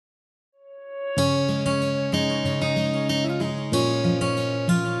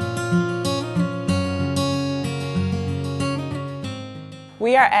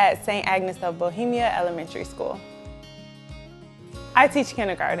We are at St. Agnes of Bohemia Elementary School. I teach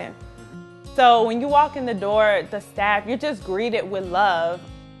kindergarten. So when you walk in the door, the staff, you're just greeted with love.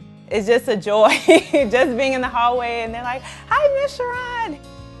 It's just a joy, just being in the hallway and they're like, "Hi, Miss Sharon."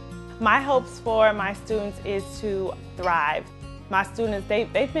 My hopes for my students is to thrive. My students,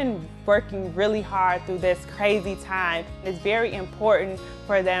 they've been working really hard through this crazy time. It's very important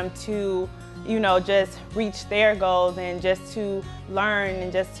for them to, just reach their goals and just to learn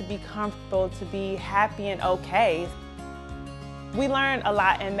and just to be comfortable, to be happy and okay. We learned a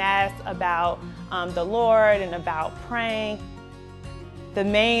lot in Mass about the Lord and about praying. The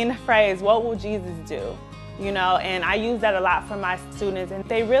main phrase, "What will Jesus do?" And I use that a lot for my students, and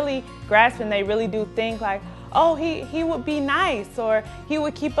they really grasp and they really do think like, oh, he would be nice, or he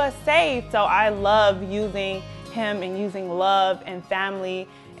would keep us safe. So I love using him and using love and family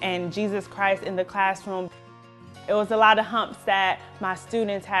and Jesus Christ in the classroom. It was a lot of humps that my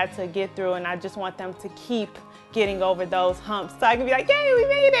students had to get through, and I just want them to keep getting over those humps so I can be like, yay, we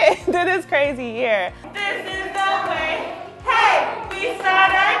made it through this crazy year. This is the way, hey, we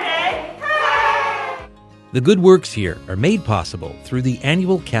start our day, hey! The good works here are made possible through the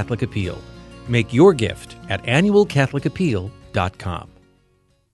Annual Catholic Appeal. Make your gift at annualcatholicappeal.com.